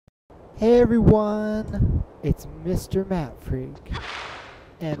Hey everyone, it's Mr.Matfreak,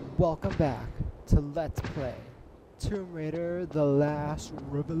 and welcome back to Let's Play Tomb Raider: The Last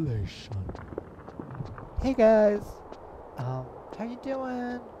Revelation. Hey guys, how you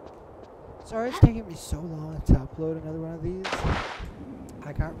doing? Sorry it's taking me so long to upload another one of these.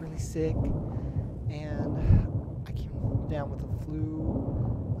 I got really sick, and I came down with a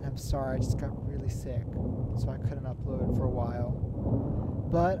flu, and I'm sorry, I just got really sick, so I couldn't upload for a while.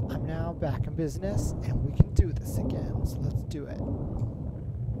 But I'm now back in business, and we can do this again, so let's do it.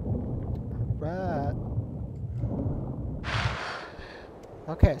 Alright.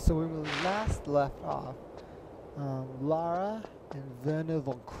 Okay, so when we last left off, Lara and Werner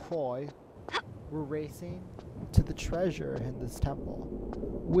von Croy were racing to the treasure in this temple,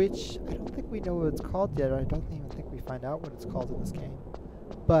 which I don't think we know what it's called yet. I don't even think we find out what it's called in this game.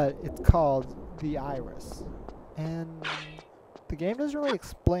 But it's called the Iris. And the game doesn't really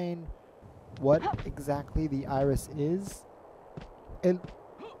explain what exactly the iris is. I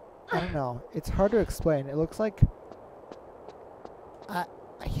don't know. It's hard to explain. It looks like... I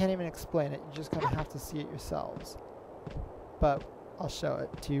can't even explain it. You're just going to have to see it yourselves. But I'll show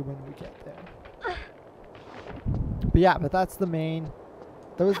it to you when we get there. But yeah, but that's the main...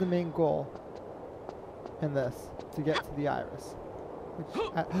 That was the main goal in this. To get to the iris.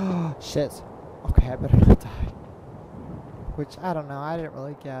 Which... shit. Okay, I better not die. Which, I don't know, I didn't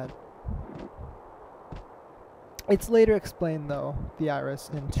really get. It's later explained, though, the iris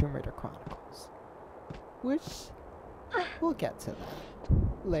in Tomb Raider Chronicles. Which, we'll get to that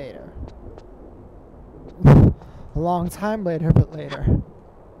later. A long time later, but later.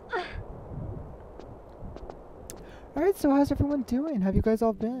 Alright, so how's everyone doing? How have you guys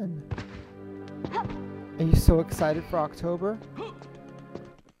all been? Are you so excited for October?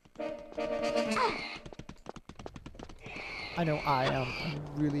 I know I am. I'm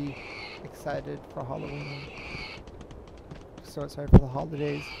really excited for Halloween. So excited for the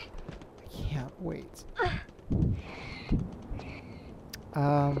holidays. I can't wait.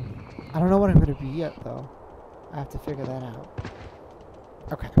 I don't know what I'm going to be yet, though. I have to figure that out.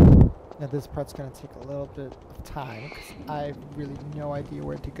 Okay. Now this part's going to take a little bit of time, because I have really no idea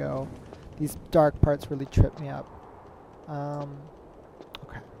where to go. These dark parts really trip me up.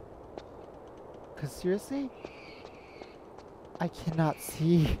 Okay. Because seriously? I cannot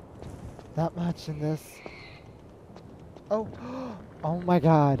see that much in this. Oh, oh my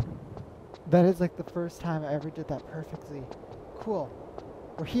god. That is like the first time I ever did that perfectly. Cool.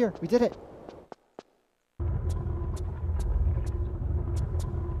 We're here. We did it.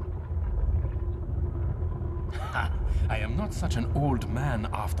 Ha! I am not such an old man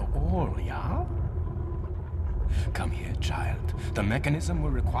after all, yeah? Come here, child. The mechanism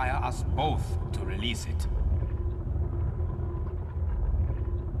will require us both to release it.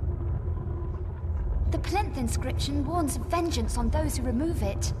 The plinth inscription warns of vengeance on those who remove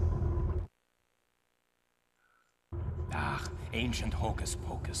it. Ah, ancient hocus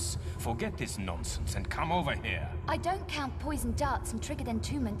pocus. Forget this nonsense and come over here. I don't count poisoned darts and triggered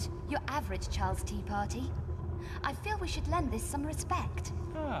entombment, your average child's tea party. I feel we should lend this some respect.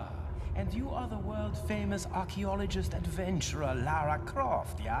 Ah, and you are the world-famous archaeologist adventurer Lara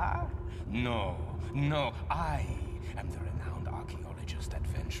Croft, yeah? No, I am the renowned archaeologist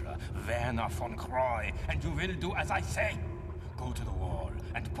adventurer Werner von Croy, and you will do as I say. Go to the wall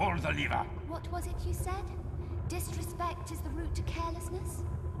and pull the lever. What was it you said? Disrespect is the route to carelessness?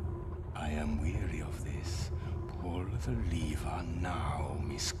 I am weary of this. Pull the lever now,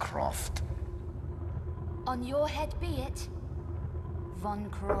 Miss Croft. On your head be it, Von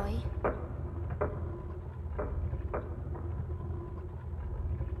Croy.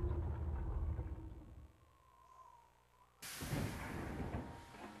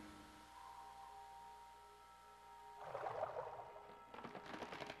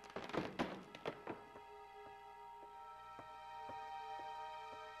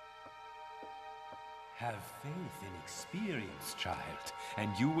 Have faith in experience, child, and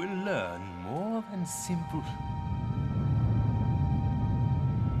you will learn more than simple...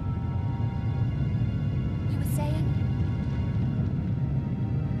 You were saying?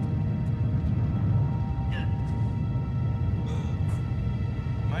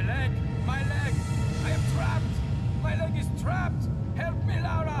 My leg! My leg! I am trapped! My leg is trapped! Help me,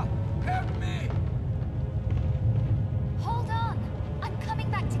 Lara! Help me! Hold on! I'm coming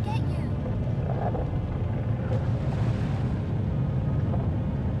back to get you!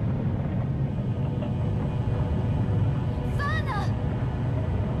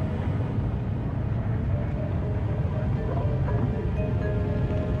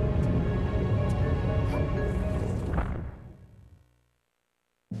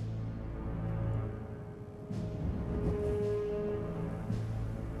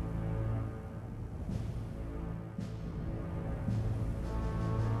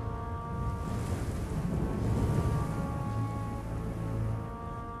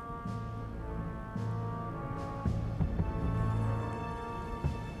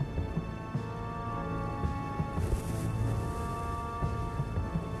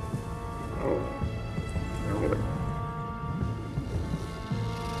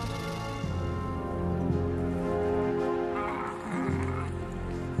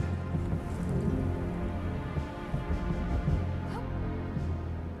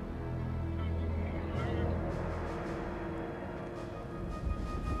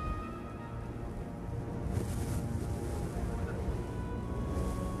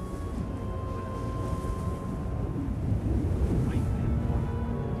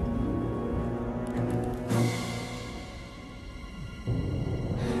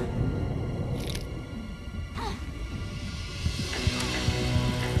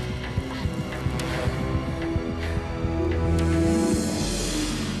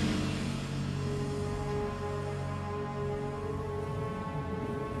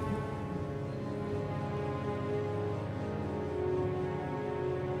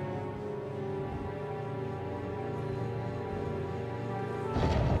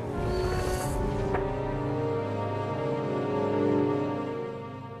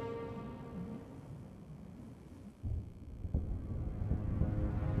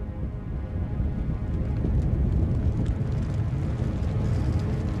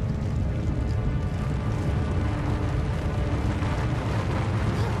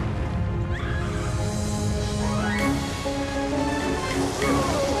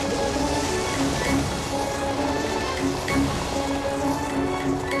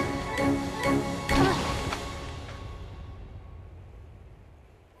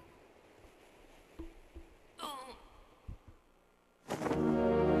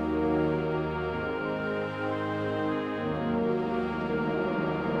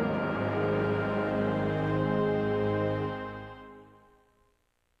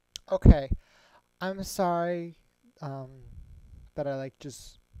 Okay, I'm sorry that I like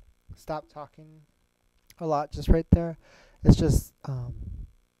just stopped talking a lot just right there. It's just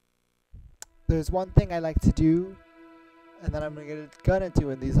there's one thing I like to do, and then I'm gonna do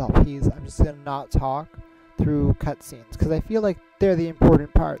in these LPs. I'm just gonna not talk through cutscenes because I feel like they're the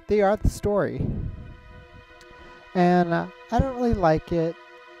important part. They are the story, and I don't really like it.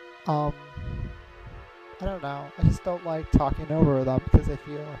 Um, I don't know. I just don't like talking over them because I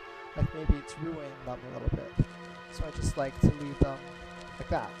feel like maybe it's ruining them a little bit. So I just like to leave them like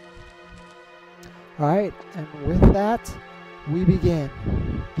that. Alright, and with that, we begin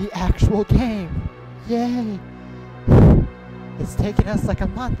the actual game. Yay! It's taken us like a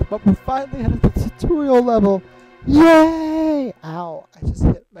month, but we're finally at the tutorial level. Yay! Ow, I just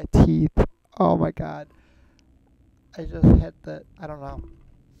hit my teeth. Oh my god. I just hit the, I don't know.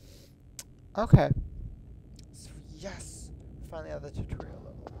 Okay. So yes, finally at the tutorial level.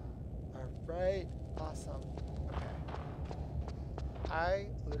 Alright, awesome. Okay. I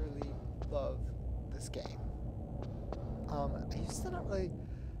literally love this game. I used to not really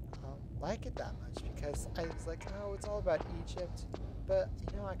like it that much because I was like, oh, it's all about Egypt. But,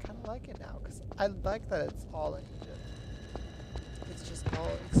 you know, I kind of like it now because I like that it's all in Egypt. It's just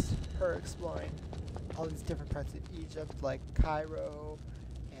all her exploring all these different parts of Egypt, like Cairo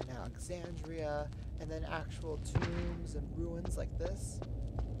and Alexandria, and then actual tombs and ruins like this.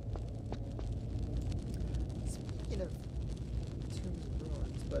 Speaking of tombs and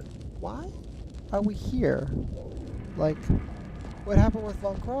ruins, but why are we here? Like, what happened with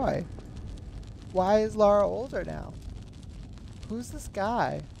Von Croy? Why is Lara older now? Who's this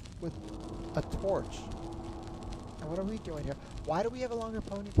guy with a torch? And what are we doing here? Why do we have a longer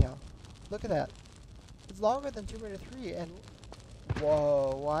ponytail? Look at that. It's longer than Tomb Raider 3, and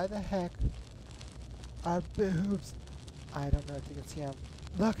whoa, why the heck are boobs? I don't know if you can see them.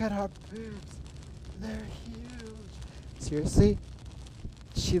 Look at our boobs. They're huge. Seriously?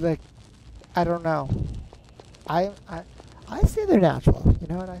 She like, I don't know. I say they're natural. You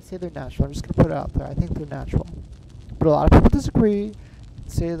know what? I say they're natural. I'm just gonna put it out there. I think they're natural. But a lot of people disagree.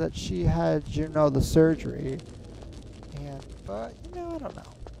 Say that she had, you know, the surgery. But you know, I don't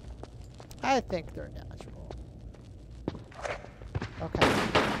know. I think they're natural. Okay.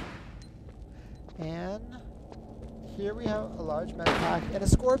 And here we have a large medpack and a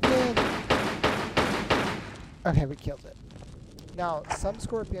scorpion. Okay, we killed it. Now, some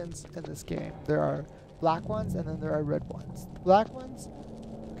scorpions in this game, there are black ones and then there are red ones. The black ones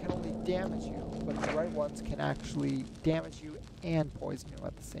can only damage you, but the red ones can actually damage you and poison you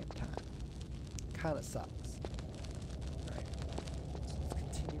at the same time. Kinda sucks. Right. So let's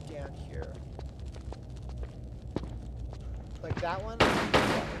continue down here. Like that one.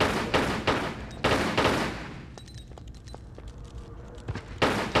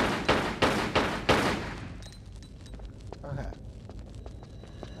 Okay.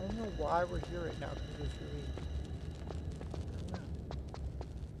 I don't know why we're here right now because it's really. I don't know.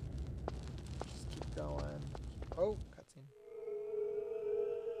 Just keep going. Oh, cutscene.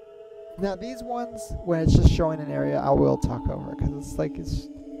 Now these ones, when it's just showing an area, I will talk over because it's like it's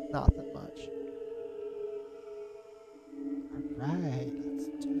nothing much. Alright, let's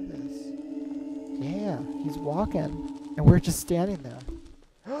do this. Yeah, he's walking, and we're just standing there.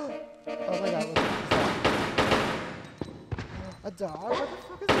 Oh my god, look at that. A dog? What the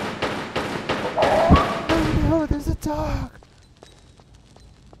fuck is that? Oh no, there's a dog!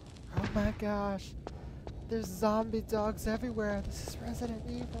 Oh my gosh. There's zombie dogs everywhere. This is Resident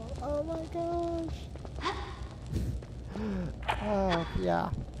Evil. Oh my gosh. Oh,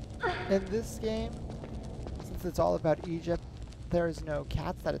 yeah. In this game, since it's all about Egypt, there's no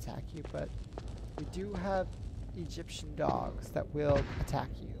cats that attack you, but we do have Egyptian dogs that will attack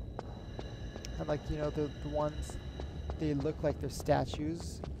you. And like, you know, the ones, they look like they're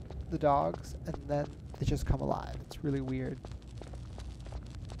statues, the dogs, and then they just come alive. It's really weird.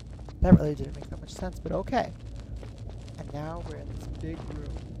 That really didn't make that much sense, but okay. And now we're in this big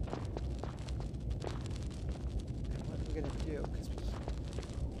room. And what are we gonna do?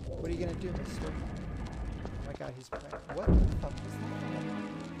 What are you gonna do, mister? Oh my god, he's praying. What the fuck was that?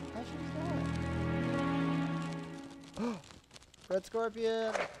 How should that? Red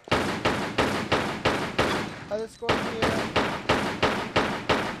scorpion! Other scorpion!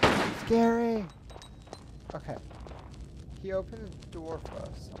 Scary! Okay. He opened a door for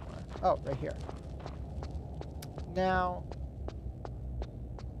us somewhere. Oh, right here. Now,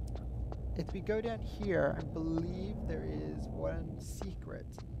 if we go down here, I believe there is one secret.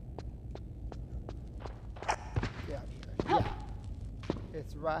 Down here. Yeah.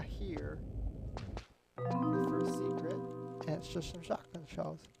 It's right here. The first secret. And it's just some shotgun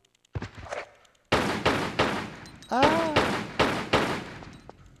shells. Ah!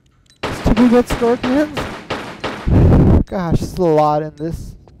 Stupid scorpions! Gosh, there's a lot in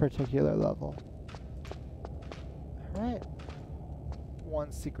this particular level. Alright.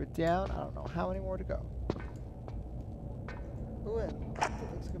 One secret down. I don't know how many more to go. Ooh, and that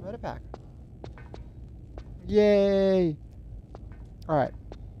looks like a meta pack. Yay! Alright.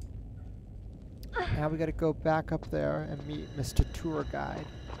 Now we gotta go back up there and meet Mr. Tour Guide.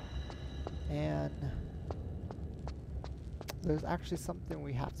 And there's actually something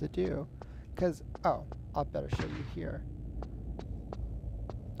we have to do. Because, oh, I'll better show you here.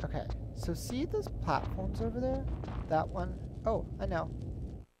 Okay, so see those platforms over there? That one? Oh, I know.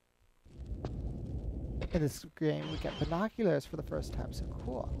 In this game, we get binoculars for the first time, so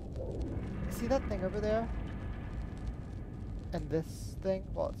cool. See that thing over there? And this thing?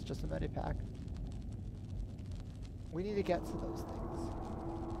 Well, it's just a medipack. We need to get to those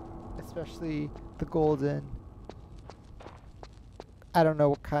things. Especially the golden... I don't know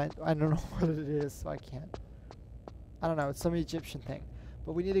what kind... I don't know what it is, so I can't... I don't know, it's some Egyptian thing.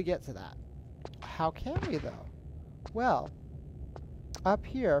 But we need to get to that. How can we, though? Well, up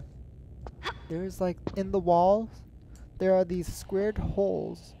here, there's like, in the walls, there are these squared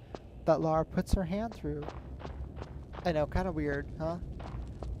holes that Lara puts her hand through. I know, kind of weird, huh?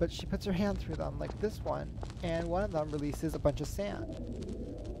 But she puts her hand through them, like this one, and one of them releases a bunch of sand.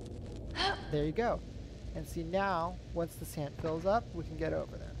 There you go. And see now, once the sand fills up, we can get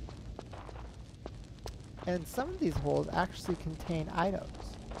over there. And some of these holes actually contain items.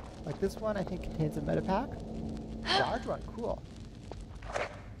 Like this one, I think contains a metapack. Large one, cool.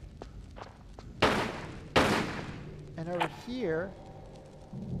 And over here,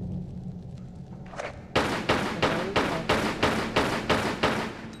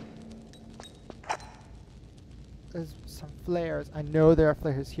 there's some flares. I know there are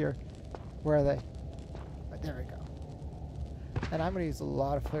flares here. Where are they? Right, there we go. And I'm going to use a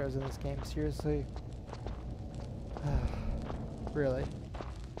lot of flares in this game, seriously. Really?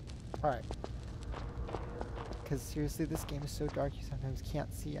 Alright. Because seriously, this game is so dark you sometimes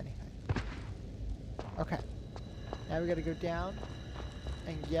can't see anything. Okay. Now we gotta go down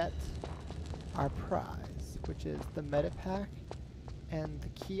and get our prize, which is the metapack and the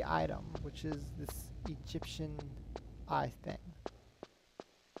key item, which is this Egyptian eye thing.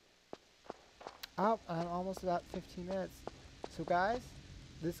 Oh, I'm almost about 15 minutes. So guys,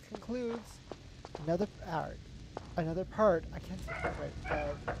 this concludes another part. I can't say that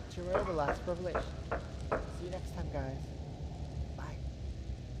right. Tomorrow, the last revelation. See you next time, guys.